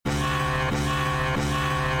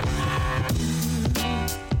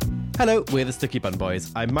Hello, we're the Sticky Bun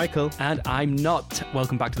Boys. I'm Michael. And I'm not.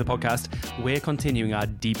 Welcome back to the podcast. We're continuing our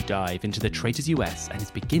deep dive into the traitors US, and it's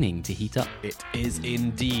beginning to heat up. It is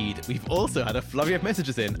indeed. We've also had a flurry of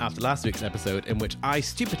messages in after last week's episode in which I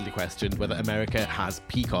stupidly questioned whether America has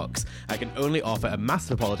peacocks. I can only offer a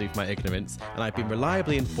massive apology for my ignorance, and I've been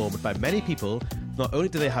reliably informed by many people not only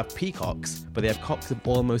do they have peacocks, but they have cocks of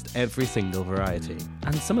almost every single variety.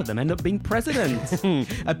 And some of them end up being president.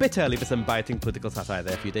 A bit early for some biting political satire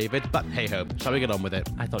there for you, David, but hey-ho, shall we get on with it?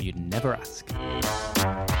 I thought you'd never ask.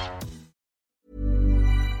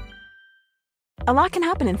 A lot can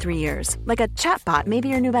happen in 3 years, like a chatbot may be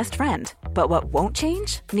your new best friend. But what won't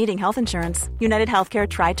change? Needing health insurance. United Healthcare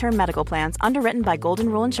Tri-Term Medical Plans, underwritten by Golden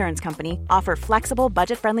Rule Insurance Company, offer flexible,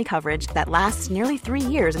 budget-friendly coverage that lasts nearly 3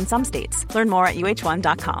 years in some states. Learn more at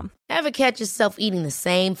uh1.com. Ever catch yourself eating the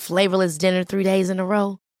same flavorless dinner 3 days in a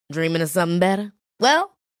row? Dreaming of something better?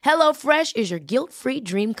 Well, HelloFresh is your guilt-free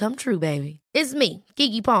dream come true, baby. It's me,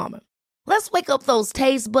 Keke Palmer. Let's wake up those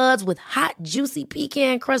taste buds with hot, juicy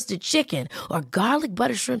pecan-crusted chicken or garlic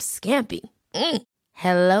butter shrimp scampi.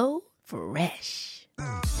 Hello Fresh.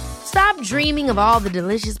 Stop dreaming of all the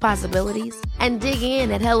delicious possibilities and dig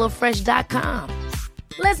in at HelloFresh.com.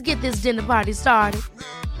 Let's get this dinner party started.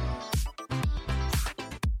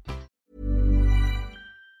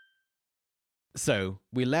 So,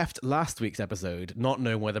 we left last week's episode not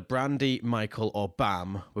knowing whether Brandy, Michael, or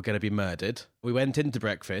Bam were going to be murdered. We went into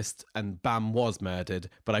breakfast and Bam was murdered,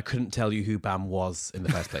 but I couldn't tell you who Bam was in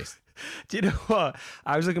the first place. Do you know what?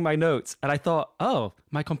 I was looking at my notes and I thought, oh,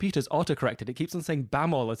 my computer's autocorrected. It keeps on saying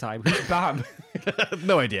Bam all the time. Who's Bam?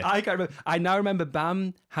 No idea. I can't remember. I now remember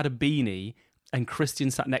Bam had a beanie and Christian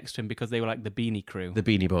sat next to him because they were like the Beanie Crew. The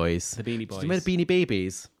Beanie Boys. The Beanie Boys. Did you remember Beanie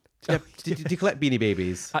Babies? Yeah, did you collect Beanie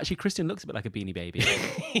Babies? Actually, Christian looks a bit like a Beanie Baby.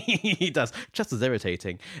 He does. Just as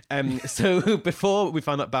irritating. So before we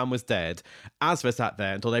found out Bam was dead, Azra sat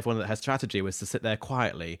there and told everyone that her strategy was to sit there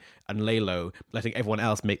quietly and lay low, letting everyone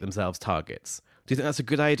else make themselves targets. Do you think that's a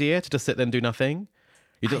good idea, to just sit there and do nothing?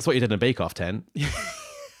 That's what you did in a bake-off tent.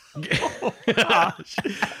 Oh, gosh.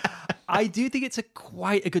 I do think it's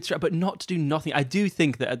quite a good strategy, but not to do nothing. I do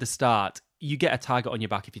think that at the start, you get a target on your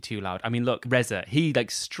back if you're too loud. I mean, look, Reza, he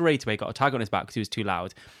straight away got a target on his back because he was too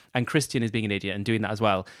loud. And Christian is being an idiot and doing that as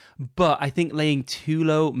well. But I think laying too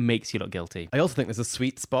low makes you look guilty. I also think there's a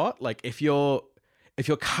sweet spot. Like, if you're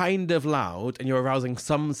kind of loud and you're arousing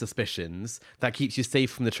some suspicions, that keeps you safe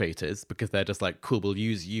from the traitors because they're just like, cool, we'll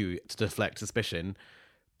use you to deflect suspicion.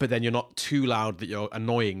 But then you're not too loud that you're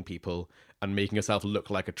annoying people and making yourself look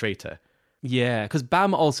like a traitor. Yeah, because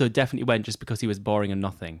Bam also definitely went just because he was boring and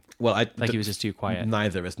nothing. Well, he was just too quiet.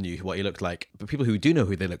 Neither of us knew what he looked like. But people who do know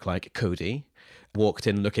who they look like, Cody, walked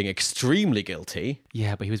in looking extremely guilty.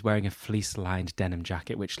 Yeah, but he was wearing a fleece-lined denim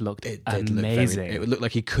jacket, which looked amazing. It would look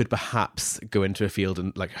like he could perhaps go into a field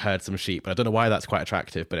and herd some sheep. But I don't know why that's quite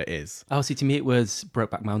attractive, but it is. Oh, see, to me it was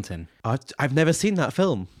Brokeback Mountain. I've never seen that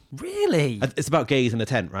film. Really? It's about gays in a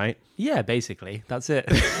tent, right? Yeah, basically. That's it.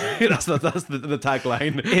 that's the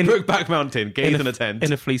tagline. Brokeback Mountain, gays in a tent.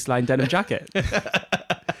 In a fleece-lined denim jacket.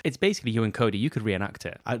 It's basically you and Cody. You could reenact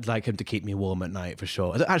it. I'd like him to keep me warm at night, for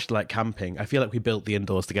sure. I don't actually like camping. I feel like we built the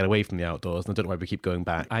indoors to get away from the outdoors, and I don't know why we keep going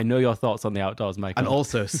back. I know your thoughts on the outdoors, Michael. And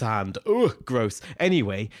also sand. Ugh, gross.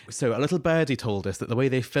 Anyway, so a little birdie told us that the way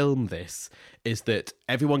they film this is that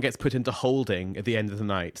everyone gets put into holding at the end of the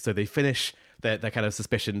night. So they finish their kind of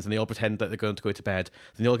suspicions and they all pretend that they're going to go to bed.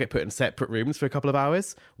 Then they all get put in separate rooms for a couple of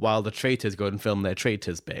hours while the traitors go and film their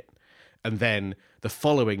traitors bit. And then the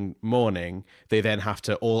following morning, they then have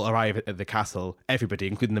to all arrive at the castle, everybody,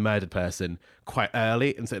 including the murdered person, quite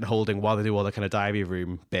early and sit in holding while they do all the kind of diary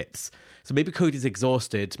room bits. So maybe Cody's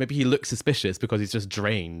exhausted. Maybe he looks suspicious because he's just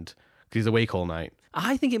drained because he's awake all night.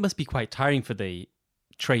 I think it must be quite tiring for the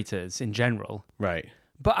traitors in general. Right.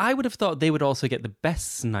 But I would have thought they would also get the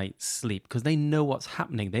best night's sleep because they know what's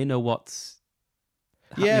happening. They know what's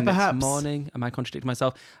happening perhaps. Next morning. Am I contradicting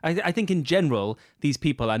myself? I think in general, these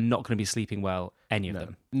people are not going to be sleeping well, any of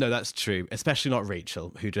them. No, that's true. Especially not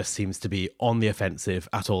Rachel, who just seems to be on the offensive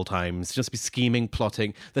at all times. Just be scheming,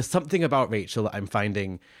 plotting. There's something about Rachel that I'm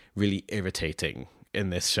finding really irritating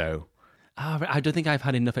in this show. I don't think I've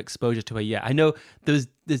had enough exposure to her yet. I know there's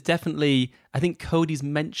definitely, I think Cody's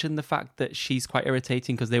mentioned the fact that she's quite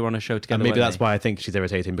irritating because they were on a show together. And maybe that's why I think she's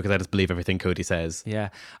irritating, because I just believe everything Cody says. Yeah.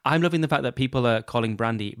 I'm loving the fact that people are calling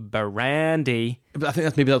Brandy Brandy. But I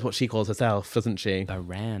think that's what she calls herself, doesn't she?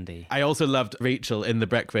 Brandy. I also loved Rachel in the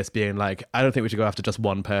breakfast being like, I don't think we should go after just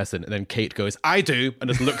one person. And then Kate goes, I do, and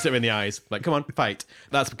just looks at her in the eyes like, come on, fight.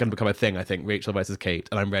 That's going to become a thing, I think, Rachel versus Kate,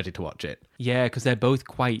 and I'm ready to watch it. Yeah, because they're both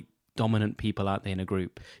quite dominant people, aren't they, in a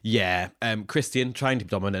group? Yeah, Christian trying to be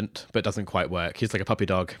dominant, but doesn't quite work. He's like a puppy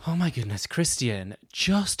dog. Oh my goodness, Christian,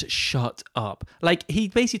 just shut up. Like, he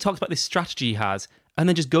basically talks about this strategy he has and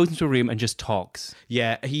then just goes into a room and just talks.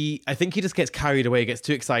 Yeah, I think he just gets carried away, gets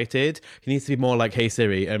too excited. He needs to be more like, hey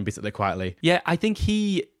Siri, and be sitting there quietly. Yeah, I think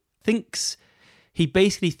he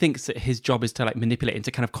basically thinks that his job is to like manipulate and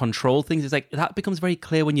to kind of control things. It's like that becomes very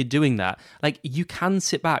clear when you're doing that. Like, you can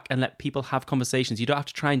sit back and let people have conversations. You don't have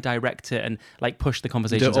to try and direct it and like push the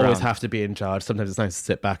conversations You don't always around. have to be in charge. Sometimes it's nice to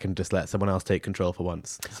sit back and just let someone else take control for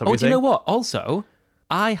once. Oh, do you know what? Also,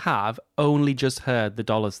 I have only just heard the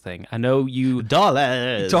dollars thing. I know you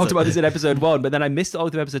dollars talked about this in episode 1, but then I missed it all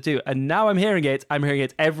through episode 2, and now I'm hearing it. I'm hearing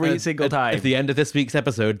it every single time. At the end of this week's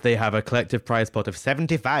episode, they have a collective prize pot of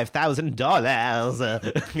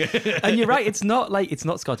 $75,000. And you're right, it's not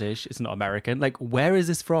Scottish, it's not American. Like, where is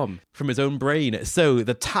this from? From his own brain. So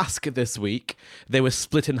the task this week, they were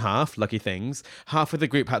split in half, lucky things. Half of the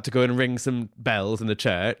group had to go and ring some bells in the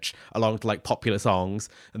church along to like popular songs,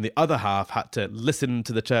 and the other half had to listen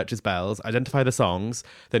to the church's bells, identify the songs,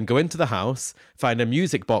 then go into the house, find a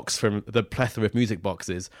music box from the plethora of music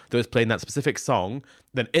boxes that was playing that specific song.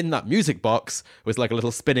 Then in that music box was like a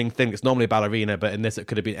little spinning thing that's normally a ballerina, but in this it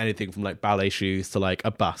could have been anything from like ballet shoes to like a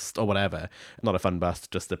bust or whatever. Not a fun bust,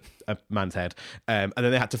 just a man's head. And then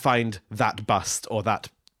they had to find that bust or that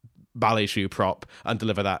ballet shoe prop and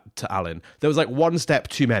deliver that to Alan. There was like one step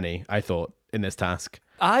too many, I thought, in this task.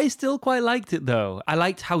 I still quite liked it, though. I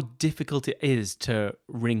liked how difficult it is to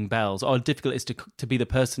ring bells, or difficult it is to be the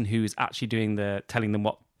person who's actually telling them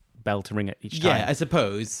what bell to ring at each time. Yeah, I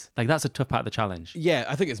suppose. Like, that's a tough part of the challenge. Yeah,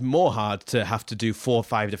 I think it's more hard to have to do 4 or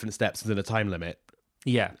 5 different steps within a time limit.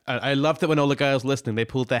 Yeah. I love that when all the girls listening, they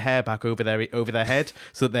pulled their hair back over their head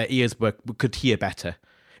so that their ears could hear better.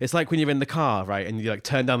 It's like when you're in the car, right, and you like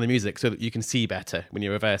turn down the music so that you can see better when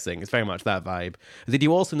you're reversing. It's very much that vibe. Did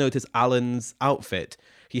you also notice Alan's outfit?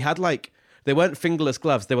 He had like, they weren't fingerless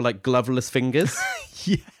gloves, they were like gloveless fingers.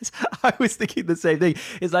 Yes, I was thinking the same thing.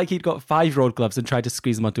 It's like he'd got 5-year-old gloves and tried to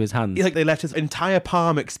squeeze them onto his hands. Like they left his entire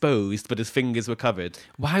palm exposed, but his fingers were covered.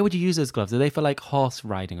 Why would you use those gloves? Are they for like horse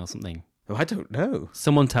riding or something? Oh, I don't know.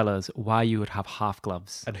 Someone tell us why you would have half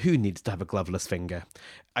gloves. And who needs to have a gloveless finger?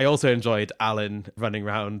 I also enjoyed Alan running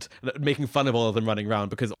around, making fun of all of them running around,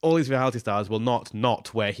 because all these reality stars will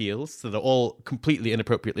not wear heels, so they're all completely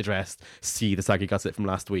inappropriately dressed. See the saggy gusset from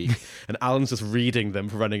last week. And Alan's just reading them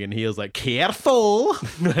for running in heels like, careful!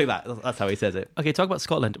 Like that. That's how he says it. Okay, talk about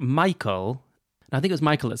Scotland. Michael, and I think it was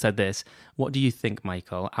Michael that said this. What do you think,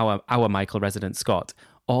 Michael, our Michael, resident Scot?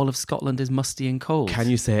 All of Scotland is musty and cold. Can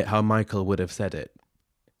you say it how Michael would have said it?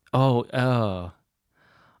 Oh.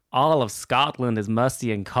 All of Scotland is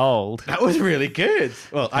musty and cold. That was really good.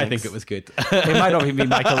 Well, Thanks. I think it was good. It might not even be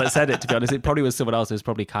Michael that said it, to be honest. It probably was someone else. It was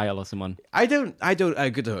probably Kyle or someone. I don't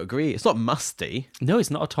agree. It's not musty. No,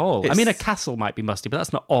 it's not at all. I mean, a castle might be musty, but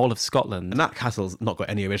that's not all of Scotland. And that castle's not got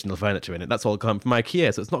any original furniture in it. That's all come from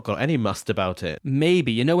IKEA, so it's not got any must about it.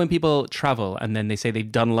 Maybe. You know when people travel and then they say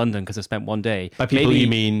they've done London because they've spent one day? By people, maybe you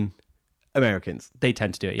mean Americans? They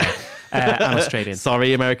tend to do it, yeah. And Australians.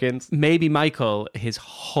 Sorry, Americans. Maybe Michael, his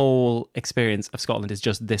whole experience of Scotland is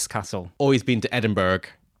just this castle. Always been to Edinburgh.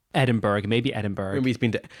 Maybe Edinburgh. Maybe he's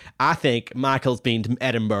been to... I think Michael's been to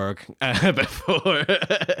Edinburgh before.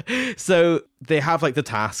 So they have like the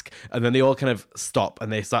task, and then they all kind of stop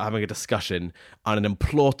and they start having a discussion on an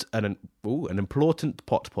important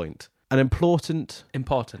plot point. An important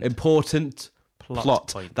plot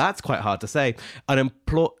point. That's quite hard to say. An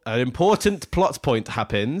important plot point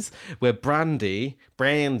happens where Brandy,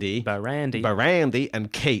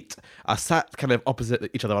 and Kate are sat kind of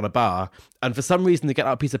opposite each other on a bar, and for some reason they get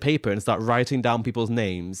out a piece of paper and start writing down people's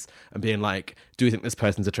names and being like, do you think this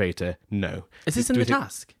person's a traitor? No. Is this in the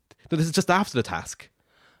task? No, this is just after the task.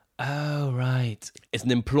 Oh, right. It's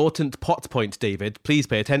an important plot point, David. Please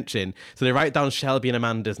pay attention. So they write down Shelby and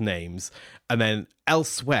Amanda's names, and then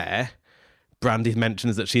elsewhere, Brandy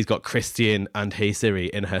mentions that she's got Christian and Hey Siri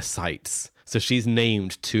in her sights. So she's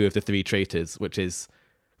named 2 of the 3 traitors, which is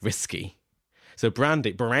risky. So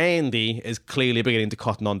Brandy is clearly beginning to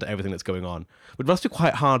cotton on to everything that's going on. But it must be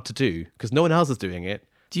quite hard to do, because no one else is doing it.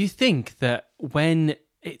 Do you think that when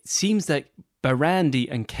it seems like Brandy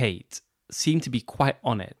and Kate seem to be quite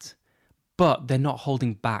on it, but they're not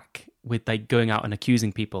holding back with like going out and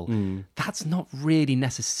accusing people, that's not really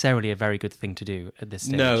necessarily a very good thing to do at this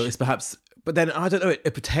stage. No, it's perhaps... But then, I don't know,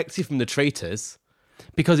 it protects you from the traitors.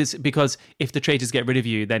 Because if the traitors get rid of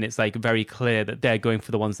you, then it's like very clear that they're going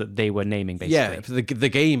for the ones that they were naming, basically. Yeah, the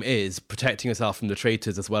game is protecting yourself from the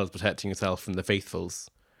traitors as well as protecting yourself from the faithfuls.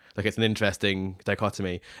 Like, it's an interesting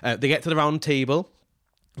dichotomy. They get to the round table,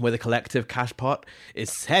 where the collective cash pot is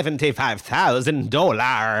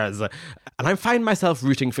 $75,000. And I find myself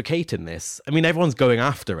rooting for Kate in this. I mean, everyone's going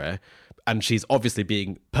after her, and she's obviously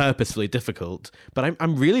being purposefully difficult, but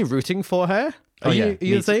I'm really rooting for her. Are you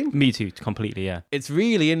the same? Me too, completely, yeah. It's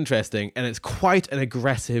really interesting, and it's quite an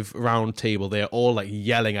aggressive round table. They're all like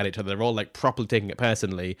yelling at each other. They're all like properly taking it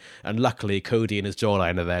personally. And luckily, Cody and his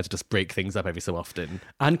jawline are there to just break things up every so often.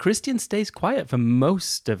 And Christian stays quiet for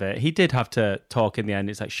most of it. He did have to talk in the end.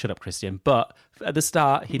 It's like, shut up, Christian. But at the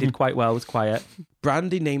start, he did quite well, was quiet.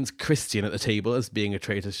 Brandy names Christian at the table as being a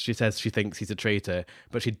traitor. She says she thinks he's a traitor,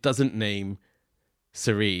 but she doesn't name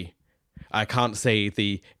Siri. I can't say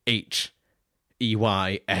the H-E-Y-S-I-R-I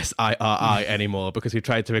anymore because we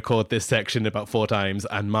tried to record this section about 4 times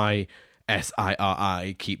and my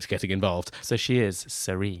S-I-R-I keeps getting involved. So she is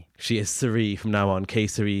Siri. She is Siri from now on.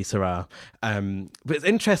 K-Siri, Sarah. But it's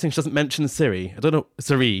interesting she doesn't mention Siri. I don't know.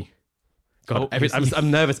 Siri. God, I'm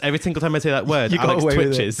nervous every single time I say that word. Alex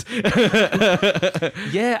twitches.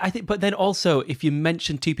 Yeah, I think. But then also, if you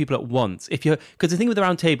mention 2 people at once, because the thing with the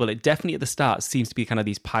round table, it definitely at the start seems to be kind of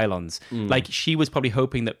these pylons. Like she was probably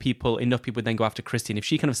hoping that enough people would then go after Christian. If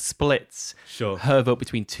she kind of splits her vote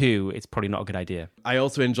between 2, it's probably not a good idea. I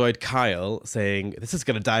also enjoyed Kyle saying, this is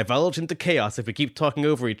going to divulge into chaos if we keep talking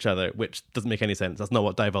over each other, which doesn't make any sense. That's not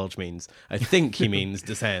what divulge means. I think he means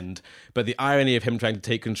descend. But the irony of him trying to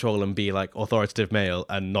take control and be like authoritative male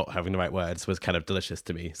and not having the right words was kind of delicious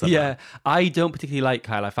to me. Somehow. Yeah, I don't particularly like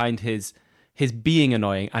Kyle. I find his being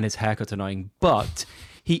annoying and his haircut annoying, but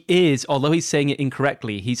he is, although he's saying it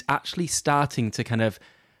incorrectly, he's actually starting to kind of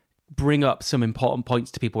bring up some important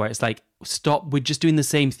points to people where it's like, stop, we're just doing the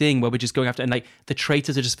same thing where we're just going after, and like the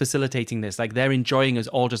traitors are just facilitating this, like they're enjoying us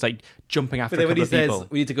all just like jumping after a couple of people.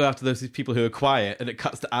 Says, we need to go after those people who are quiet, and it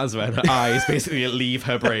cuts to Azra and her eyes basically leave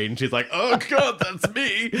her brain. She's like, oh God, that's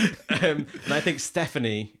me. And I think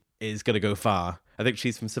Stephanie is going to go far. I think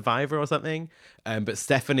she's from Survivor or something. But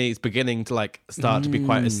Stephanie's beginning to like start to be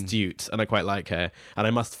quite astute, and I quite like her. And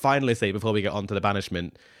I must finally say, before we get on to the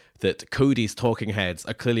banishment, that Cody's talking heads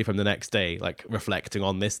are clearly from the next day, like reflecting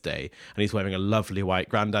on this day. And he's wearing a lovely white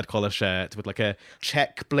grandad collar shirt with like a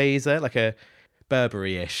check blazer, like a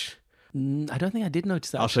Burberry-ish. I don't think I did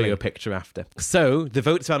notice that. I'll show you a picture after. So the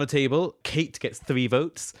votes around the table, Kate gets 3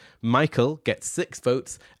 votes, Michael gets 6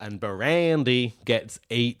 votes, and Brandy gets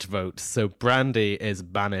 8 votes. So Brandy is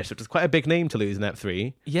banished, which is quite a big name to lose in Ep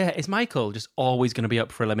 3. Yeah, is Michael just always going to be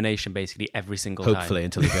up for elimination basically every single time? Hopefully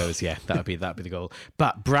until he goes, yeah, that'd be the goal.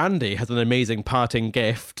 But Brandy has an amazing parting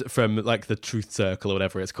gift from like the Truth Circle or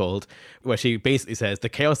whatever it's called, where she basically says the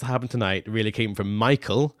chaos that happened tonight really came from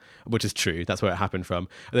Michael, which is true, that's where it happened from.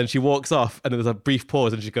 And then she walks off and there's a brief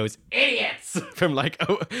pause and she goes, idiots, from like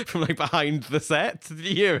behind the set. Did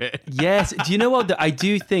you hear it? Yes. Do you know what? I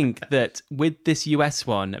do think that with this US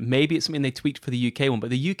one, maybe it's something they tweaked for the UK one, but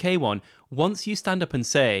the UK one, once you stand up and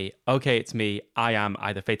say, okay, it's me, I am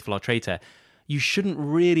either faithful or traitor, you shouldn't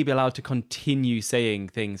really be allowed to continue saying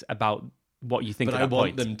things about what you think at that point. But I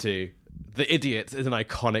want them to. The idiots is an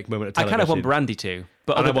iconic moment of television. I kind of want Brandy to.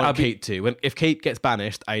 But and I want Kate to. If Kate gets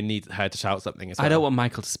banished, I need her to shout something as well. I don't want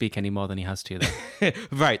Michael to speak any more than he has to, though.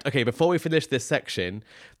 Right, okay, before we finish this section,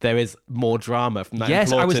 there is more drama from that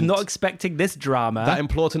Yes, I was not expecting this drama. That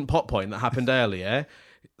important plot point that happened earlier.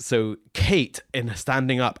 So Kate, in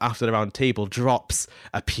standing up after the round table, drops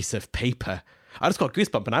a piece of paper. I just got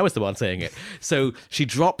goosebumps and I was the one saying it. So she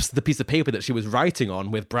drops the piece of paper that she was writing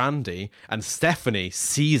on with Brandy, and Stephanie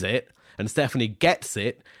sees it. And Stephanie gets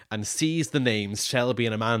it and sees the names Shelby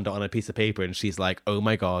and Amanda on a piece of paper, and she's like, oh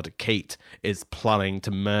my God, Kate is planning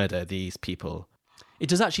to murder these people. It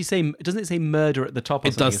does actually say, doesn't it say murder at the top?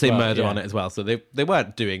 It does say murder on it as well. So they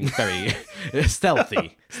weren't doing very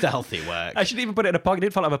stealthy work. I shouldn't even put it in a pocket. It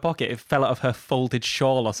didn't fall out of her pocket. It fell out of her folded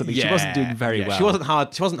shawl or something. She wasn't doing very well. She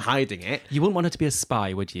wasn't hiding it. You wouldn't want her to be a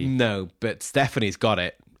spy, would you? No, but Stephanie's got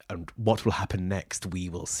it. And what will happen next, we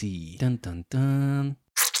will see. Dun, dun, dun.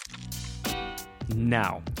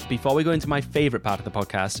 Now, before we go into my favourite part of the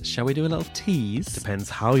podcast, shall we do a little tease? Depends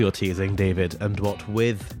how you're teasing, David, and what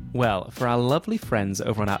with. Well, for our lovely friends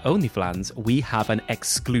over on our OnlyFans, we have an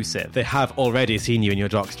exclusive. They have already seen you in your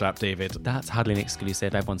jockstrap, David. That's hardly an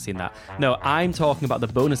exclusive. Everyone's seen that. No, I'm talking about the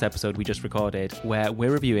bonus episode we just recorded, where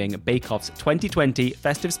we're reviewing Bake Off's 2020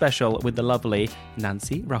 festive special with the lovely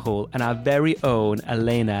Nancy, Rahul, and our very own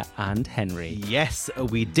Elena and Henry. Yes,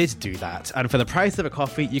 we did do that. And for the price of a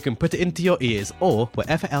coffee, you can put it into your ears or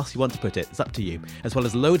wherever else you want to put it. It's up to you. As well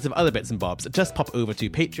as loads of other bits and bobs. Just pop over to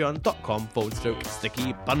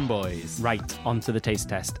patreon.com/stickybundle. Bun Boys. Right, onto the taste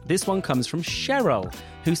test. This one comes from Cheryl,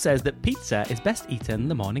 who says that pizza is best eaten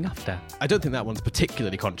the morning after. I don't think that one's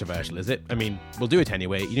particularly controversial, is it? I mean, we'll do it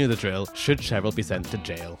anyway. You know the drill. Should Cheryl be sent to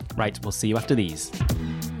jail? Right, we'll see you after these.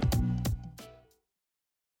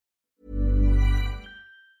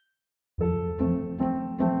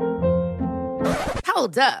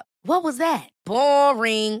 Hold up. What was that?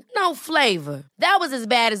 Boring. No flavor. That was as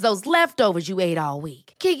bad as those leftovers you ate all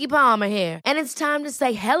week. Keke Palmer here, and it's time to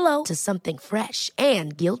say hello to something fresh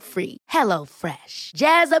and guilt-free. Hello Fresh.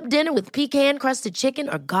 Jazz up dinner with pecan-crusted chicken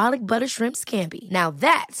or garlic butter shrimp scampi. Now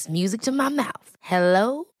that's music to my mouth.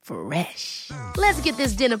 Hello Fresh. Let's get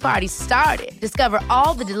this dinner party started. Discover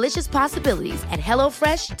all the delicious possibilities at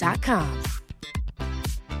hellofresh.com.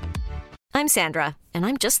 I'm Sandra, and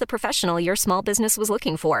I'm just the professional your small business was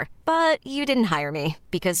looking for. But you didn't hire me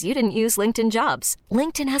because you didn't use LinkedIn Jobs.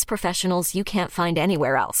 LinkedIn has professionals you can't find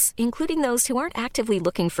anywhere else, including those who aren't actively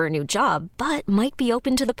looking for a new job, but might be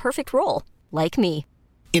open to the perfect role, like me.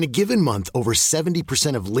 In a given month, over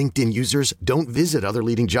 70% of LinkedIn users don't visit other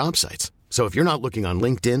leading job sites. So if you're not looking on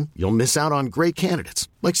LinkedIn, you'll miss out on great candidates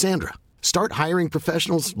like Sandra. Start hiring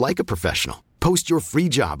professionals like a professional. Post your free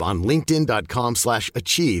job on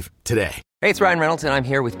linkedin.com/achieve today. Hey, it's Ryan Reynolds, and I'm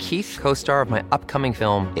here with Keith, co-star of my upcoming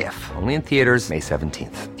film, If, only in theaters May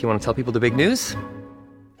 17th. Do you want to tell people the big news?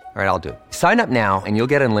 All right, I'll do it. Sign up now and you'll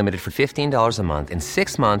get unlimited for $15 a month and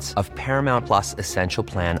 6 months of Paramount Plus Essential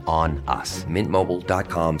Plan on us.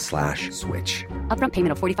 MintMobile.com/switch. Upfront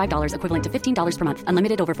payment of $45 equivalent to $15 per month.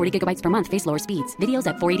 Unlimited over 40 gigabytes per month. Face lower speeds. Videos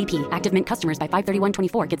at 480p. Active Mint customers by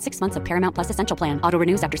 531.24 get 6 months of Paramount Plus Essential Plan. Auto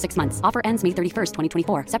renews after 6 months. Offer ends May 31st,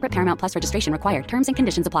 2024. Separate Paramount Plus registration required. Terms and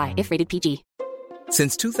conditions apply if rated PG.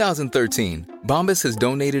 Since 2013, Bombas has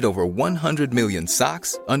donated over 100 million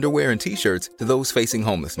socks, underwear, and T-shirts to those facing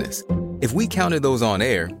homelessness. If we counted those on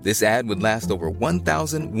air, this ad would last over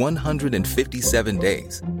 1,157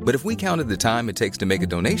 days. But if we counted the time it takes to make a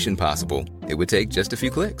donation possible, it would take just a few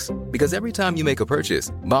clicks. Because every time you make a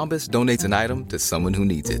purchase, Bombas donates an item to someone who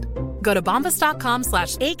needs it. Go to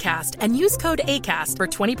bombas.com/ACAST and use code ACAST for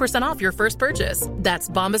 20% off your first purchase. That's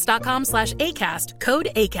bombas.com/ACAST, code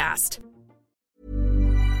ACAST.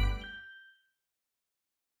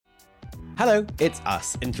 Hello, it's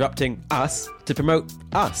us, interrupting us to promote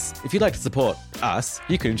us. If you'd like to support us,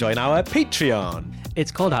 you can join our Patreon.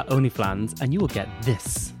 It's called our OnlyFans, and you will get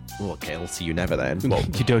this. Oh, okay, I'll see you never then. Well,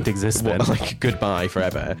 you don't exist then. Like, goodbye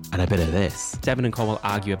forever. And a bit of this. Devon and Cornwall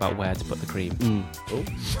argue about where to put the cream. Oh.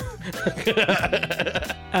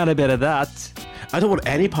 And a bit of that. I don't want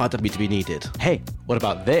any part of me to be needed. Hey, what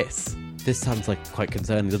about this? This sounds like quite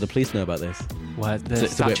concerning. Do the police know about this? What, the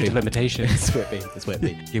statute of limitations? It's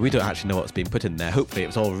Whitby. Yeah, we don't actually know what's being put in there. Hopefully it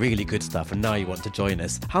was all really good stuff and now you want to join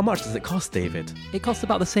us. How much does it cost, David? It costs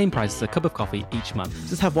about the same price as a cup of coffee each month.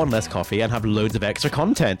 Just have one less coffee and have loads of extra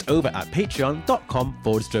content over at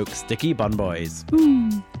patreon.com/stickybunboys.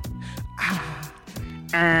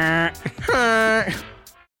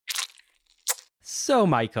 So,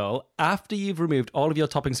 Michael, after you've removed all of your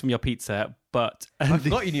toppings from your pizza, but... I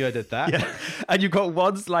forgot you knew I did that. Yeah, and you've got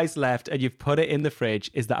one slice left and you've put it in the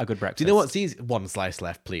fridge, is that a good breakfast? Do you know what's easy? One slice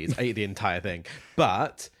left, please. I ate the entire thing.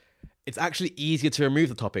 But it's actually easier to remove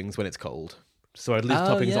the toppings when it's cold. So I'd leave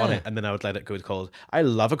toppings on it and then I would let it go cold. I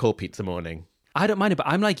love a cold pizza morning. I don't mind it, but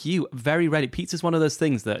I'm like you, very ready. Pizza's one of those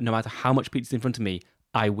things that no matter how much pizza's in front of me,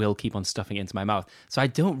 I will keep on stuffing it into my mouth. So I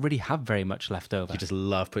don't really have very much left over. You just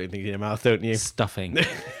love putting things in your mouth, don't you? Stuffing.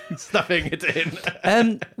 Stuffing it in.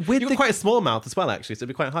 You've got quite a small mouth as well, actually, so it'd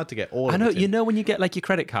be quite hard to get all of it. I know, you know when you get like your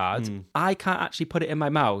credit card, I can't actually put it in my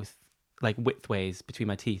mouth like widthways between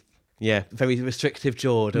my teeth. Yeah, very restrictive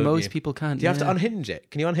jaw, don't you? Most people can't. Do you have to unhinge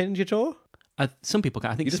it? Can you unhinge your jaw? Some people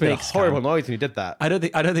can. I think you just made a horrible noise when you did that. I don't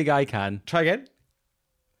think I can. Try again.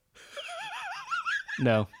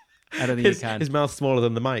 No. I don't think you can. His mouth's smaller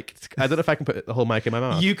than the mic. I don't know if I can put the whole mic in my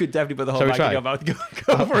mouth. You could definitely put the whole mic in your mouth. Go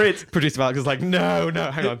for it. Producer Alex is like, no,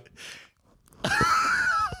 hang on.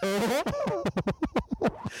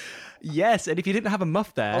 Yes, and if you didn't have a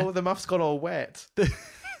muff there... Oh, the muff's gone all wet.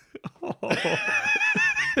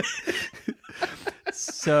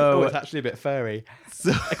 So it's actually a bit furry.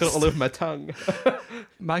 I got it all over my tongue.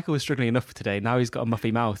 Michael was struggling enough for today. Now he's got a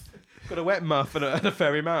muffy mouth. Got a wet muff and a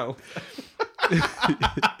furry mouth.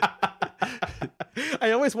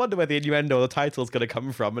 I always wonder where the innuendo or the title's going to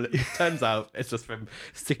come from, and it turns out it's just from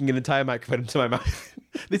sticking an entire microphone into my mouth.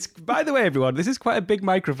 This, by the way, everyone, this is quite a big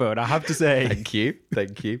microphone, I have to say. Thank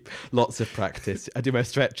you. Lots of practice. I do my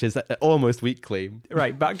stretches almost weekly.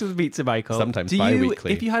 Right, back to the pizza, Michael. Sometimes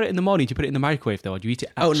bi-weekly. If you had it in the morning, do you put it in the microwave, though, or do you eat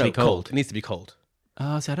it actually cold? It needs to be cold.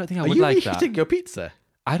 Oh, see, I don't think I would like that. Are you eating your pizza?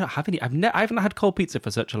 I don't have any. I haven't had cold pizza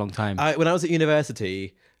for such a long time. When I was at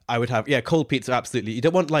university, I would have, cold pizza, absolutely. You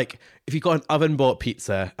don't want, like, if you've got an oven-bought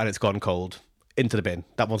pizza and it's gone cold, into the bin.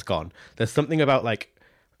 That one's gone. There's something about, like,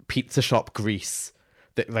 pizza shop grease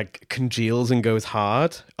that, like, congeals and goes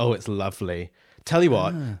hard. Oh, it's lovely. Tell you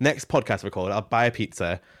what, next podcast record, I'll buy a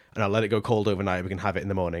pizza and I'll let it go cold overnight. We can have it in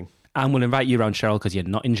the morning. And we'll invite you around, Cheryl, because you're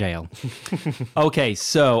not in jail. Okay,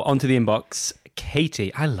 so onto the inbox.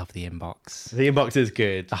 Katie, I love the inbox. The inbox is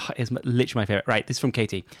good. Oh, it's literally my favourite. Right, this is from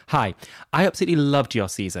Katie. Hi, I absolutely loved your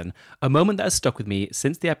season. A moment that has stuck with me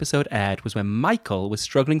since the episode aired was when Michael was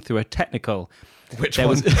struggling through a technical. Which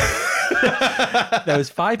one? There was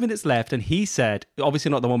 5 minutes left, and he said,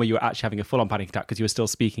 obviously not the one where you were actually having a full-on panic attack because you were still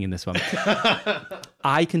speaking in this one.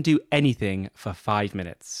 I can do anything for 5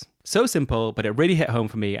 minutes. So simple, but it really hit home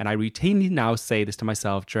for me, and I routinely now say this to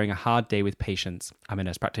myself during a hard day with patients. I'm a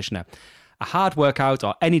nurse practitioner. A hard workout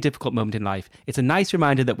or any difficult moment in life, it's a nice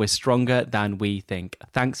reminder that we're stronger than we think.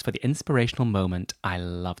 Thanks for the inspirational moment. I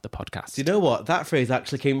love the podcast. Do you know what? That phrase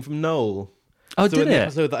actually came from Noel. Oh, so did in the it?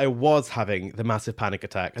 episode that I was having the massive panic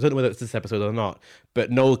attack, I don't know whether it's this episode or not, but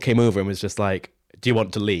Noel came over and was just like, do you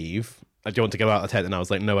want to leave? Do you want to go out of the tent? And I was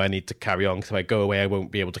like, no, I need to carry on. So if I go away, I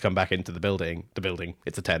won't be able to come back into the building.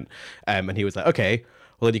 It's a tent. And he was like, okay,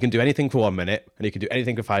 well, then you can do anything for 1 minute and you can do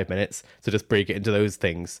anything for 5 minutes. So just break it into those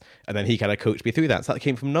things. And then he kind of coached me through that. So that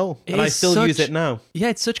came from Noel. And I still use it now. Yeah,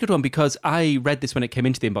 it's such a good one because I read this when it came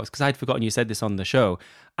into the inbox because I'd forgotten you said this on the show.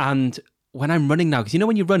 And when I'm running now, because you know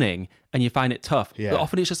when you're running and you find it tough, but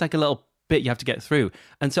often it's just like a little bit you have to get through.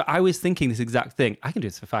 And so I was thinking this exact thing. I can do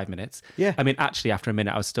this for 5 minutes. Yeah. I mean, actually, after a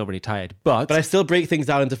minute, I was still really tired. But I still break things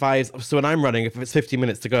down into fives. So when I'm running, if it's 15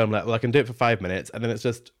 minutes to go, I'm like, well, I can do it for 5 minutes. And then it's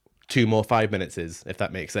just 2 more 5 minutes, if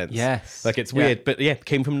that makes sense. Yes. Like, it's weird. But yeah, it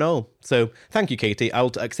came from Noel. So thank you, Katie.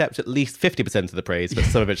 I'll accept at least 50% of the praise, but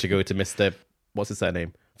some of it should go to Mr. What's his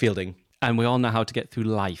surname? Fielding. And we all know how to get through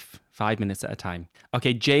life 5 minutes at a time.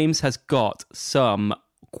 Okay, James has got some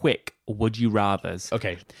quick would you rathers.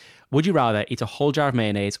 Okay. Would you rather eat a whole jar of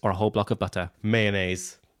mayonnaise or a whole block of butter?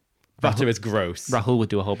 Mayonnaise. Butter is gross. Rahul would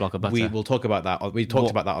do a whole block of butter. We will talk about that. We talked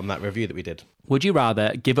about that on that review that we did. Would you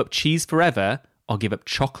rather give up cheese forever or give up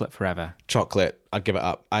chocolate forever? Chocolate. I'd give it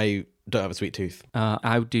up. I don't have a sweet tooth.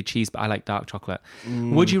 I would do cheese, but I like dark chocolate.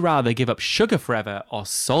 Would you rather give up sugar forever or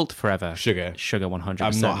salt forever? Sugar. Sugar, 100%.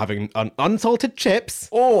 I'm not having unsalted chips.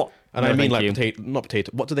 Oh! And No, I mean thank like you. potato, not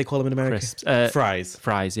potato. What do they call them in America? Crisps. Fries.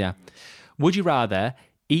 Fries, yeah. Would you rather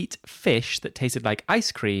eat fish that tasted like ice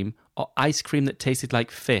cream or ice cream that tasted like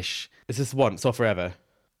fish? Is this once or forever?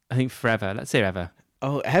 I think forever. Let's say ever.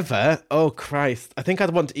 Oh, ever? Oh, Christ. I think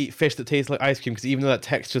I'd want to eat fish that tastes like ice cream because even though that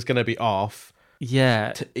texture's going to be off,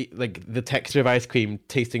 Yeah. like the texture of ice cream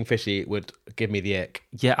tasting fishy would give me the ick.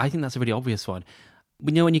 Yeah, I think that's a really obvious one.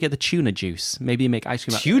 You know when you get the tuna juice, maybe you make ice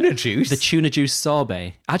cream. Tuna juice? The tuna juice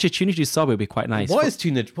sorbet. Actually, tuna juice sorbet would be quite nice. What is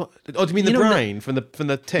tuna? What? Oh, do you mean the know, brine from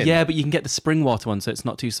the tin? Yeah, but you can get the spring water one, so it's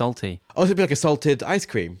not too salty. Oh, so it'd be like a salted ice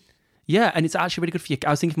cream. Yeah, and it's actually really good for you. I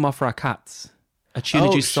was thinking more for our cats. A tuna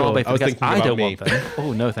Oh, juice sure. sorbet for I was the cats. thinking I about don't me. want them.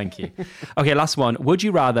 Oh, no, thank you. Okay, last one. Would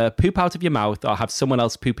you rather poop out of your mouth or have someone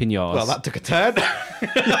else poop in yours? Well, that took a turn.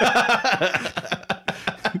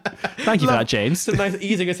 Thank you for that, James. It's nice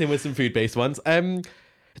easing us in with some food-based ones.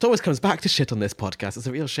 It always comes back to shit on this podcast. It's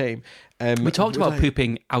a real shame. We talked about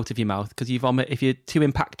pooping out of your mouth because you vomit if you're too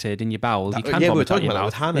impacted in your bowels. You can yeah, we were vomit out talking your about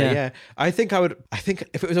mouth. that with Hannah. Yeah. I think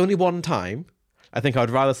if it was only one time, I think I would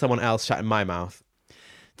rather someone else shat in my mouth.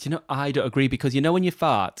 Do you know? I don't agree because you know when you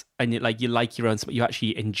fart and you like your own, you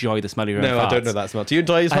actually enjoy the smell of your own No, farts. I don't know that smell. Do you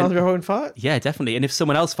enjoy the smell of your own fart? Yeah, definitely. And if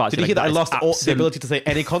someone else farts, Did you're you hear like, that I lost all the ability to say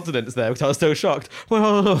any consonants there because I was so shocked?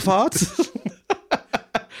 Well, farts.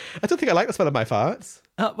 I don't think I like the smell of my farts.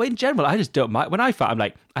 Well, in general, I just don't mind. When I fart, I'm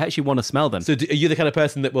like, I actually want to smell them. So are you the kind of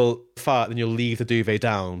person that will fart and you'll leave the duvet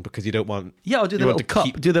down because you don't want... Yeah, I'll do the little cup.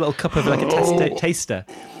 Do the little cup of like a taster.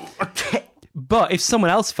 But if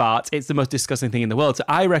someone else farts, it's the most disgusting thing in the world. So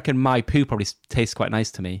I reckon my poo probably tastes quite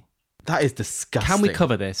nice to me. That is disgusting. Can we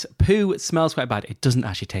cover this? Poo smells quite bad. It doesn't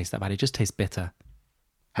actually taste that bad. It just tastes bitter.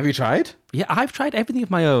 Have you tried? Yeah, I've tried everything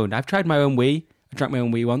of my own. I've tried my own wee. I drank my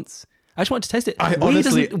own wee once. I just wanted to taste it.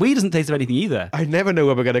 Wee doesn't taste of anything either. I never know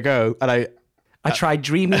where we're going to go. And I tried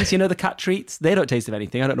Dreamies, you know, the cat treats. They don't taste of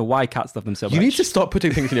anything. I don't know why cats love them so much. You need to stop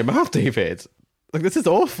putting things in your mouth, David. Like, this is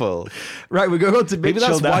awful. Right, we're going on to Maybe Mitchell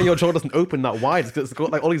that's now. why your jaw doesn't open that wide. It's 'cause it's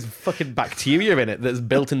got like all these fucking bacteria in it that's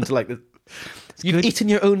built into like... You've eaten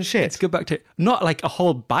your own shit. Let's go back to... Not like a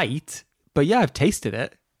whole bite, but yeah, I've tasted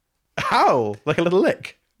it. How? Like a little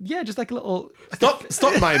lick? Yeah, just like a little...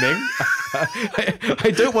 Stop miming.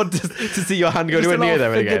 I don't want to see your hand go Just anywhere a near little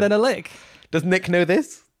there finger, again. then a lick. Does Nick know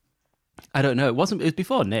this? I don't know. It was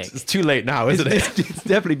before Nick. It's too late now, isn't it? It's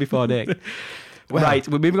definitely before Nick. Well, right,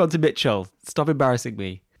 we're moving on to Mitchell. Stop embarrassing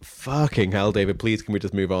me. Fucking hell, David. Please, can we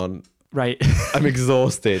just move on? Right. I'm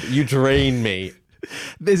exhausted. You drain me.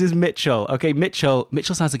 This is Mitchell. Okay, Mitchell.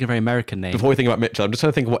 Mitchell sounds like a very American name. Before we think about Mitchell, I'm just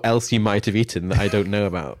trying to think of what else you might have eaten that I don't know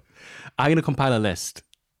about. I'm going to compile a list.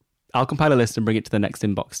 I'll compile a list and bring it to the next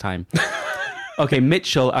inbox time. Okay,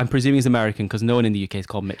 Mitchell, I'm presuming is American because no one in the UK is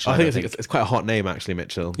called Mitchell. I think it's quite a hot name, actually,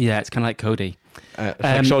 Mitchell. Yeah, it's kind of like Cody.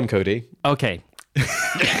 Like Sean Cody. Okay.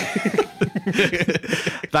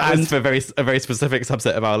 That was for a very specific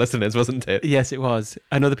subset of our listeners, wasn't it? Yes, it was.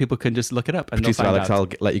 And other people can just look it up and Producer they'll find Alex,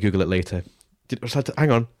 out. I'll let you Google it later.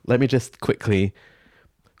 Hang on. Let me just quick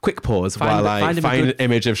pause while I find an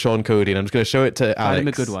image of Sean Cody, and I'm just going to show it to Alex. Find him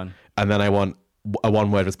a good one. And then I want a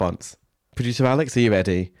one-word response. Producer Alex, are you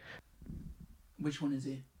ready? Which one is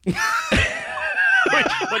he? Which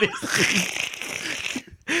one is he?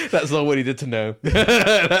 That's all we needed to know.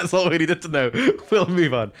 That's all we needed to know. We'll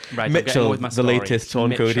move on. Right, Mitchell, the latest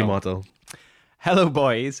Sean Cody model. Hello,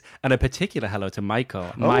 boys, and a particular hello to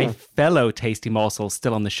Michael, my fellow tasty morsel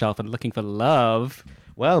still on the shelf and looking for love.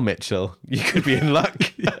 Well, Mitchell, you could be in luck.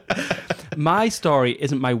 My story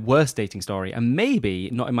isn't my worst dating story, and maybe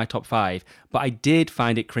not in my top 5, but I did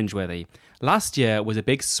find it cringeworthy. Last year was a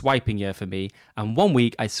big swiping year for me, and one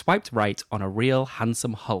week I swiped right on a real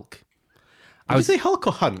handsome Hulk. Did you say Hulk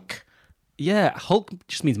or hunk? Yeah, Hulk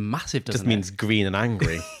just means massive, doesn't it? Just means green and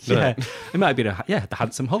angry. Yeah, it might be the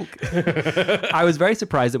handsome Hulk. I was very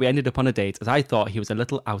surprised that we ended up on a date as I thought he was a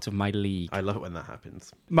little out of my league. I love it when that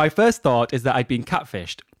happens. My first thought is that I'd been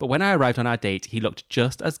catfished, but when I arrived on our date, he looked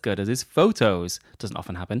just as good as his photos. Doesn't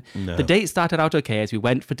often happen. No. The date started out okay as we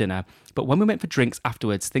went for dinner, but when we went for drinks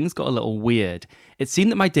afterwards, things got a little weird. It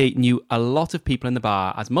seemed that my date knew a lot of people in the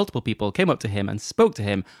bar as multiple people came up to him and spoke to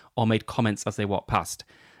him or made comments as they walked past.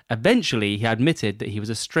 Eventually, he admitted that he was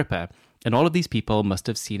a stripper, and all of these people must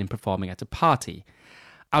have seen him performing at a party.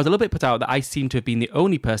 I was a little bit put out that I seemed to have been the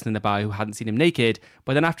only person in the bar who hadn't seen him naked,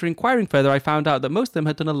 but then after inquiring further, I found out that most of them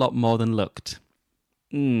had done a lot more than looked.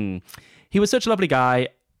 He was such a lovely guy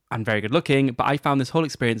and very good looking, but I found this whole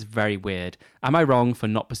experience very weird. Am I wrong for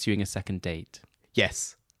not pursuing a second date?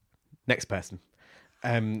 Yes. Next person.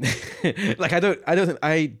 I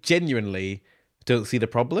genuinely don't see the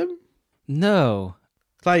problem. No.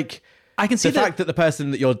 Like, I can see the fact that the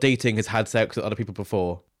person that you're dating has had sex with other people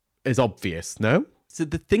before is obvious, no? So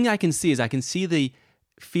the thing I can see is I can see the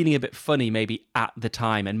feeling a bit funny maybe at the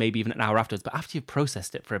time and maybe even an hour afterwards, but after you've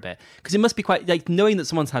processed it for a bit, because it must be quite, like, knowing that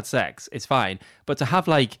someone's had sex is fine, but to have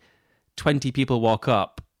like 20 people walk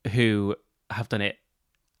up who have done it,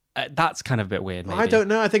 that's kind of a bit weird, maybe. I don't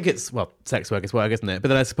know. I think it's, well, sex work is work, isn't it? But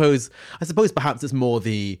then I suppose perhaps it's more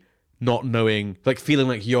the not knowing, like feeling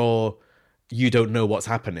like you don't know what's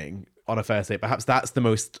happening on a first date. Perhaps that's the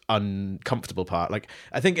most uncomfortable part. Like,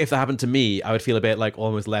 I think if that happened to me, I would feel a bit like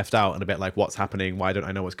almost left out and a bit like, what's happening? Why don't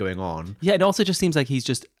I know what's going on? Yeah, it also just seems like he's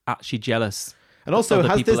just actually jealous. And also,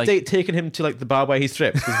 has this like... date taken him to like the bar where he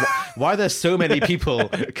strips? Because why are there so many people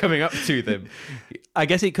coming up to them? I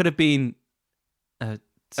guess it could have been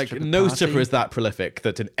like no stripper is that prolific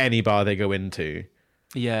that in any bar they go into.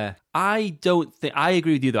 Yeah. I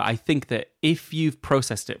agree with you though. I think that if you've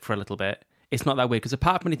processed it for a little bit, it's not that weird, because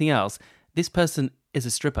apart from anything else, this person is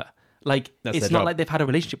a stripper. Like, it's not like they've had a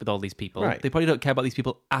relationship with all these people. Right. They probably don't care about these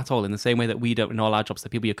people at all in the same way that we don't in all our jobs, the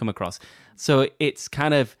people you come across. So it's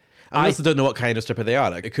kind of... I also don't know what kind of stripper they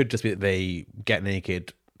are. Like, it could just be that they get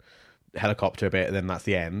naked, helicopter a bit, and then that's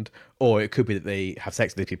the end. Or it could be that they have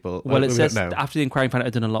sex with these people. Well, it says after the inquiry found out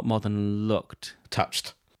I'd done a lot more than looked.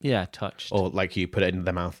 Touched. Yeah, touched. Or like you put it in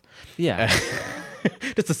their mouth. Yeah.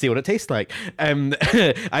 Just to see what it tastes like.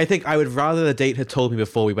 I think I would rather the date had told me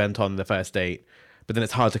before we went on the first date, but then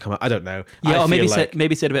it's hard to come up. I don't know. Yeah, or maybe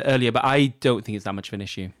said a bit earlier, but I don't think it's that much of an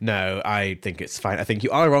issue. No, I think it's fine. I think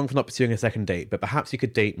you are wrong for not pursuing a second date, but perhaps you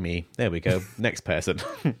could date me. There we go. Next person.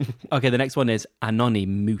 Okay, the next one is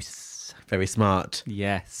Anonymous. Very smart.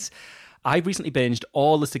 Yes. I recently binged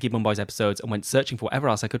all the Sticky Bum Boys episodes and went searching for whatever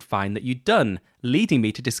else I could find that you'd done, leading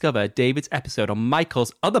me to discover David's episode on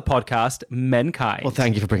Michael's other podcast, Menkind. Well,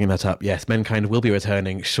 thank you for bringing that up. Yes, Menkind will be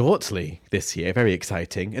returning shortly this year. Very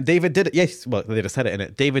exciting. And David did it. Yes, well, they just said it in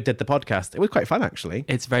it. David did the podcast. It was quite fun, actually.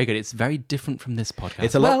 It's very good. It's very different from this podcast.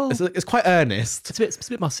 It's a lot. It's quite earnest. It's a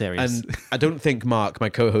bit more serious. And I don't think Mark, my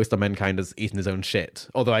co-host on Menkind, has eaten his own shit.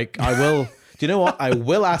 Although I will... Do you know what? I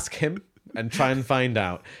will ask him and try and find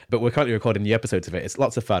out. But we're currently recording new episodes of it. It's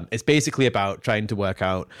lots of fun. It's basically about trying to work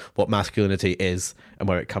out what masculinity is and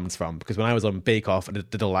where it comes from. Because when I was on Bake Off and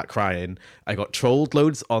did all that crying, I got trolled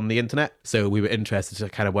loads on the internet. So we were interested to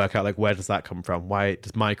kind of work out, like, where does that come from? Why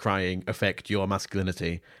does my crying affect your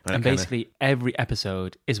masculinity? And basically every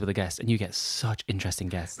episode is with a guest, and you get such interesting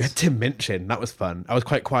guests. We had Tim Minchin. That was fun. I was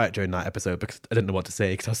quite quiet during that episode because I didn't know what to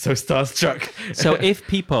say because I was so starstruck. So if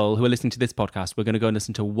people who are listening to this podcast, we're going to go and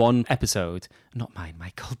listen to one episode, not mine,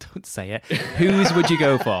 Michael, don't say it. Whose would you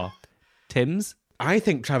go for? Tim's? I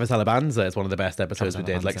think Travis Alabanza is one of the best episodes we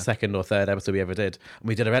did, like second or third episode we ever did. And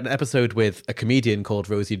we did an episode with a comedian called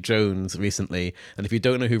Rosie Jones recently. And if you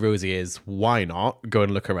don't know who Rosie is, why not? Go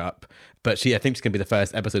and look her up. But I think she's going to be the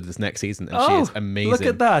first episode of this next season. And she is amazing. Look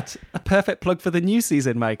at that. A perfect plug for the new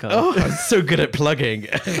season, Michael. Oh, I'm so good at plugging.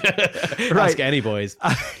 Right. Ask any boys.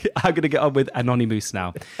 I'm going to get on with Anonymous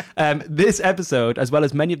now. This episode, as well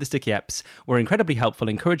as many of the sticky eps, were incredibly helpful,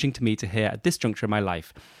 encouraging to me to hear at this juncture in my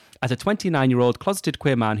life. As a 29-year-old closeted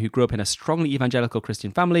queer man who grew up in a strongly evangelical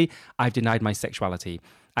Christian family, I've denied my sexuality.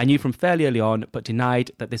 I knew from fairly early on, but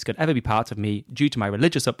denied that this could ever be part of me due to my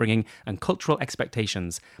religious upbringing and cultural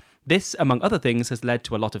expectations. This, among other things, has led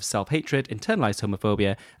to a lot of self-hatred, internalized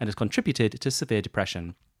homophobia, and has contributed to severe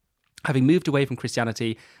depression. Having moved away from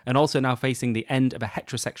Christianity and also now facing the end of a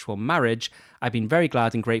heterosexual marriage, I've been very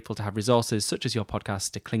glad and grateful to have resources such as your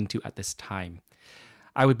podcast to cling to at this time.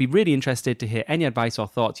 I would be really interested to hear any advice or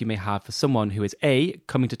thoughts you may have for someone who is A,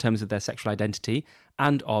 coming to terms with their sexual identity,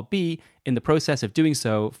 and or B, in the process of doing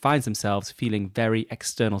so, finds themselves feeling very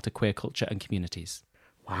external to queer culture and communities.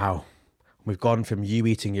 Wow. We've gone from you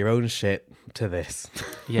eating your own shit to this.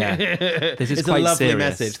 Yeah. This is it's quite a lovely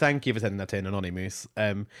serious message. Thank you for sending that in, Anonymous.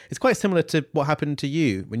 It's quite similar to what happened to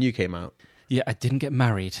you when you came out. Yeah, I didn't get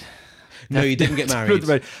married. No, you didn't get married.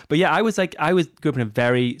 But yeah, I grew up in a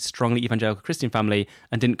very strongly evangelical Christian family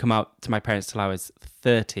and didn't come out to my parents till I was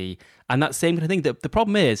 30. And that same kind of thing. The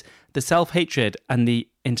problem is the self-hatred and the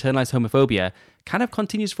internalized homophobia kind of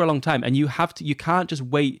continues for a long time. And you can't just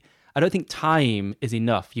wait. I don't think time is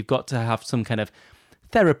enough. You've got to have some kind of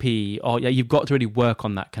therapy, or you've got to really work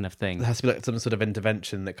on that kind of thing. There has to be like some sort of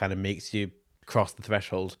intervention that kind of makes you cross the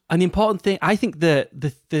threshold. And the important thing, I think the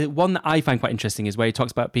one that I find quite interesting is where he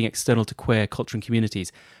talks about being external to queer culture and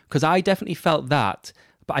communities. Because I definitely felt that,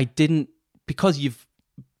 but I didn't, because you've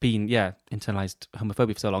been, internalized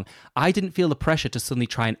homophobia for so long, I didn't feel the pressure to suddenly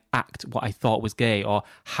try and act what I thought was gay or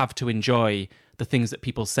have to enjoy the things that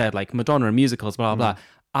people said, like Madonna and musicals, blah, blah, blah.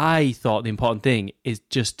 I thought the important thing is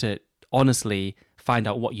just to honestly find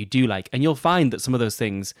out what you do like. And you'll find that some of those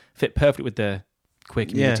things fit perfectly with the queer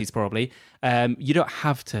communities, probably. You don't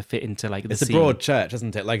have to fit into like the It's scene. a broad church,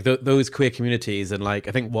 isn't it? Like those queer communities, and like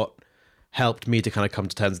I think what helped me to kind of come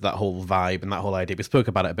to terms with that whole vibe and that whole idea. We spoke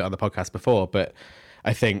about it a bit on the podcast before, but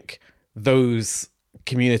I think those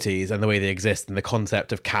communities and the way they exist and the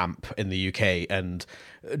concept of camp in the UK and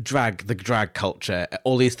the drag culture,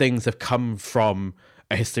 all these things have come from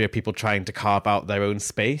a history of people trying to carve out their own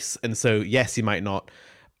space. And so, yes, you might not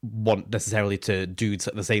want necessarily to do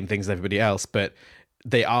the same things as everybody else, but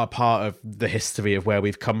they are part of the history of where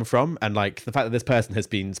we've come from. And like the fact that this person has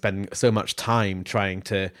been spending so much time trying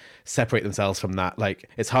to separate themselves from that, like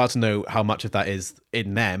it's hard to know how much of that is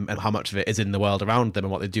in them and how much of it is in the world around them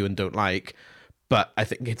and what they do and don't like. But I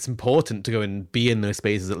think it's important to go and be in those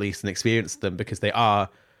spaces at least and experience them, because they are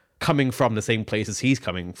coming from the same places he's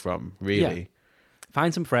coming from, really. Yeah.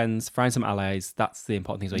 Find some friends, find some allies. That's the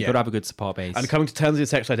important thing. So you've got to have a good support base. And coming to terms with your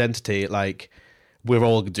sexual identity, like we're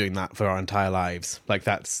all doing that for our entire lives. Like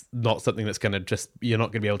that's not something that's going to you're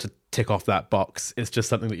not going to be able to tick off that box. It's just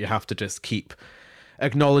something that you have to just keep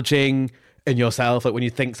acknowledging in yourself. Like when you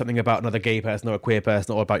think something about another gay person or a queer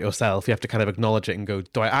person or about yourself, you have to kind of acknowledge it and go,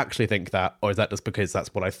 do I actually think that? Or is that just because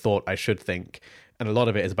that's what I thought I should think? And a lot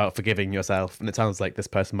of it is about forgiving yourself. And it sounds like this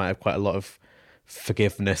person might have quite a lot of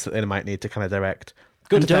forgiveness that they might need to kind of direct.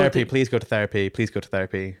 Go to therapy, please go to therapy, please go to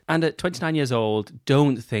therapy. And at 29 years old,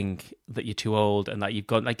 don't think that you're too old and that you've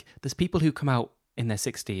got, like, there's people who come out in their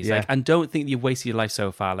 60s, like, and don't think that you've wasted your life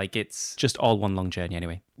so far. Like, it's just all one long journey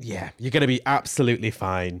anyway. Yeah, you're going to be absolutely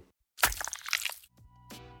fine.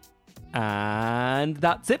 And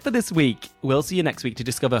that's it for this week. We'll see you next week to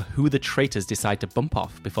discover who the traitors decide to bump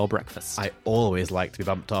off before breakfast. I always like to be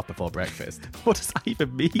bumped off before breakfast. What does that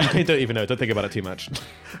even mean? I don't even know. Don't think about it too much.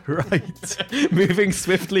 Right. Moving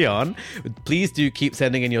swiftly on, please do keep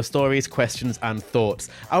sending in your stories, questions, and thoughts.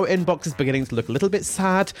 Our inbox is beginning to look a little bit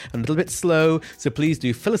sad and a little bit slow, so please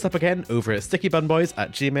do fill us up again over at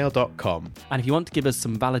stickybunboys@gmail.com. And if you want to give us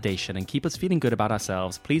some validation and keep us feeling good about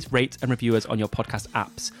ourselves, please rate and review us on your podcast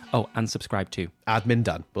apps. Oh, and subscribe to. Admin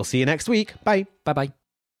done. We'll see you next week. Bye. Bye-bye.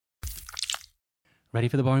 Ready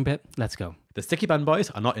for the boring bit? Let's go. The Sticky Bun Boys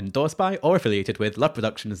are not endorsed by or affiliated with Love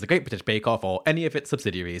Productions, The Great British Bake Off, or any of its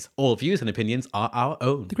subsidiaries. All views and opinions are our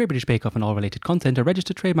own. The Great British Bake Off and all related content are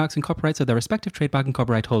registered trademarks and copyrights of their respective trademark and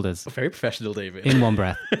copyright holders. Very professional, David. In one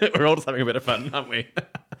breath. We're all just having a bit of fun, aren't we?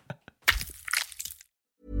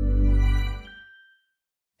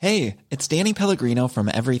 Hey, it's Danny Pellegrino from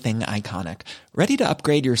Everything Iconic. Ready to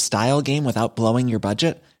upgrade your style game without blowing your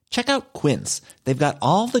budget? Check out Quince. They've got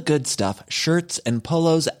all the good stuff, shirts and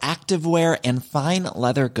polos, activewear, and fine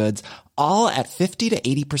leather goods, all at 50 to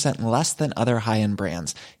 80% less than other high-end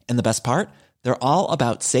brands. And the best part? They're all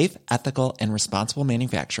about safe, ethical, and responsible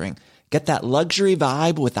manufacturing. Get that luxury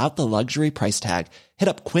vibe without the luxury price tag. Hit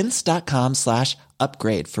up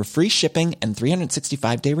quince.com/upgrade for free shipping and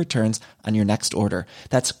 365-day returns on your next order.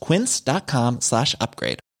 That's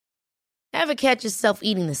quince.com/upgrade. Ever catch yourself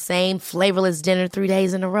eating the same flavorless dinner 3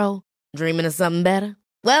 days in a row? Dreaming of something better?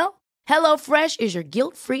 Well, HelloFresh is your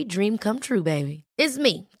guilt-free dream come true, baby. It's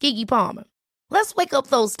me, Keke Palmer. Let's wake up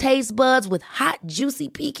those taste buds with hot, juicy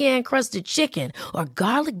pecan-crusted chicken or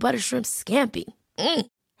garlic butter shrimp scampi.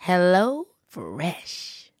 Hello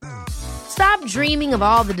Fresh. Stop dreaming of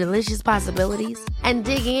all the delicious possibilities and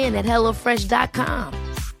dig in at HelloFresh.com.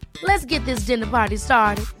 Let's get this dinner party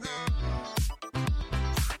started.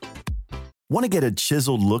 Want to get a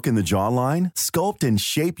chiseled look in the jawline? Sculpt and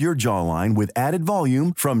shape your jawline with added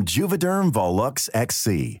volume from Juvederm Volux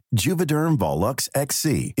XC. Juvederm Volux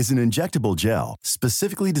XC is an injectable gel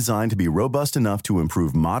specifically designed to be robust enough to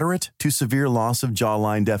improve moderate to severe loss of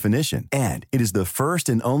jawline definition. And it is the first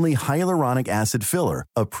and only hyaluronic acid filler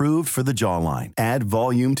approved for the jawline. Add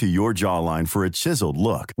volume to your jawline for a chiseled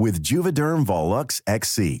look with Juvederm Volux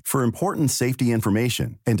XC. For important safety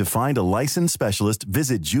information and to find a licensed specialist,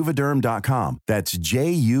 visit Juvederm.com. That's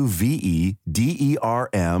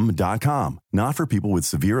Juvederm.com. Not for people with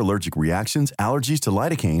severe allergic reactions, allergies to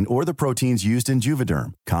lidocaine, or the proteins used in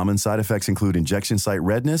Juvederm. Common side effects include injection site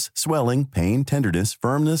redness, swelling, pain, tenderness,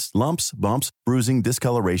 firmness, lumps, bumps, bruising,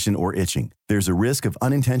 discoloration, or itching. There's a risk of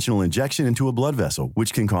unintentional injection into a blood vessel,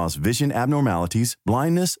 which can cause vision abnormalities,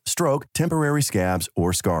 blindness, stroke, temporary scabs,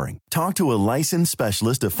 or scarring. Talk to a licensed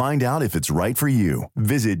specialist to find out if it's right for you.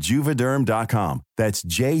 Visit Juvederm.com. That's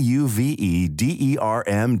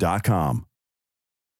Juvederm.com.